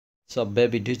So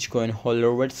baby Dogecoin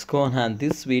holder, what's going on?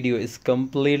 This video is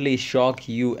completely shock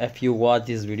you if you watch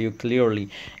this video clearly.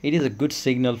 It is a good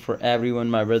signal for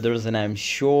everyone, my brothers, and I'm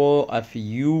sure if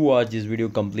you watch this video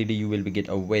completely you will be get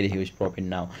a very huge profit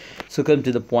now. So come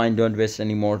to the point, don't waste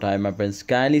any more time, my friends.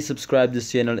 Kindly subscribe this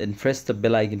channel and press the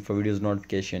bell icon for videos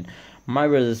notification. My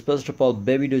brothers, first of all,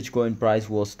 baby Dogecoin price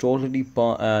was totally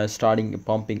starting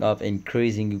pumping up,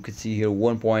 increasing. You can see here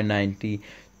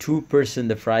 1.92%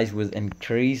 the price was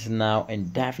increased now,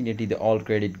 and definitely the all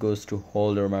credit goes to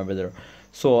holder, my brother.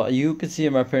 So you can see,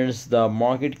 my friends, the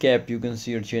market cap, you can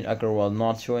see your change occur was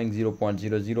not showing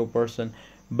 0.00%,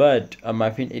 but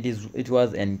my friend, it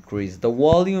was increased. The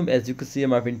volume, as you can see,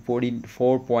 my friend,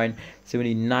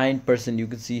 44.79%, you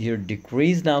can see here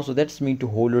decreased now. So that's mean to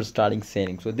holders starting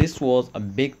selling. So this was a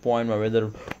big point, my brother,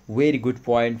 very good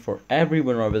point for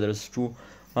everyone, my brothers, to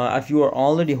if you are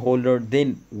already holder,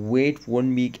 then wait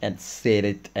 1 week and sell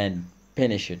it and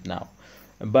finish it now.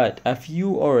 But if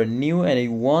you are new and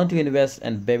you want to invest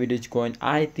in baby Dogecoin,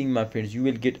 I think, my friends, you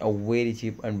will get a very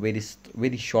cheap and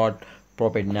very short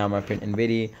profit now, my friend, and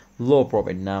very low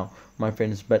profit now, my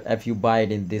friends. But if you buy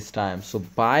it in this time, so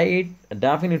buy it,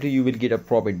 definitely you will get a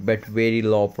profit, but very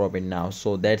low profit now.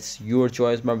 So that's your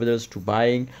choice, my brothers, to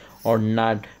buying or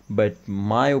not. But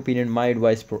my opinion, my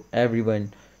advice for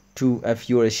everyone, to if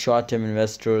you're a short-term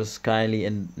investors, kindly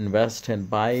invest and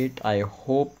buy it. I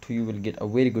hope you will get a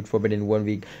very good profit in 1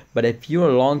 week. But if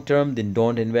you're long-term, then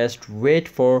don't invest, wait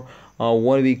for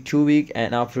 1 week, 2 week,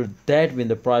 and after that, when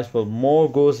the price for more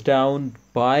goes down,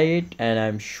 buy it, and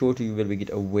I'm sure you will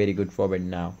get a very good profit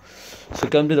now. So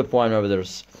come to the point, my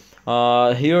brothers.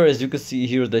 Here, as you can see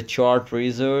here, the chart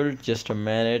result. Just a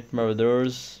minute, my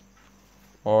brothers.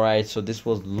 Alright, so this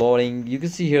was loading. You can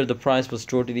see here the price was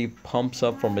totally pumps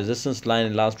up from resistance line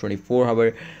in last 24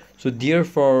 hours. So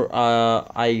therefore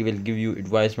I will give you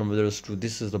advice, my brothers, to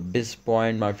this is the best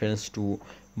point, my friends, to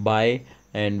buy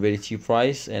and very cheap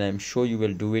price, and I'm sure you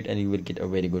will do it and you will get a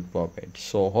very good profit.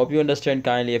 So hope you understand.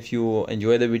 Kindly, if you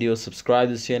enjoy the video, subscribe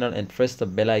this channel and press the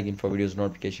bell icon for videos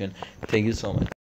notification. Thank you so much.